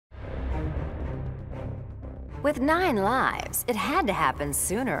With 9 lives, it had to happen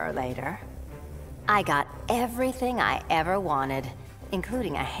sooner or later. I got everything I ever wanted,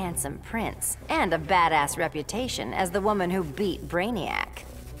 including a handsome prince and a badass reputation as the woman who beat Brainiac.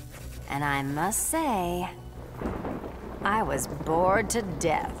 And I must say, I was bored to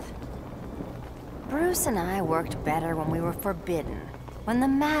death. Bruce and I worked better when we were forbidden, when the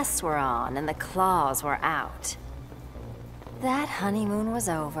masks were on and the claws were out. That honeymoon was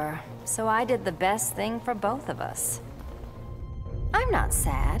over, so I did the best thing for both of us. I'm not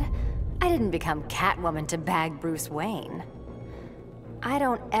sad. I didn't become Catwoman to bag Bruce Wayne. I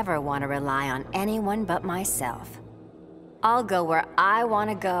don't ever want to rely on anyone but myself. I'll go where I want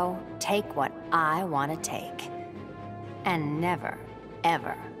to go, take what I want to take, and never,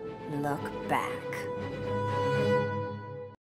 ever look back.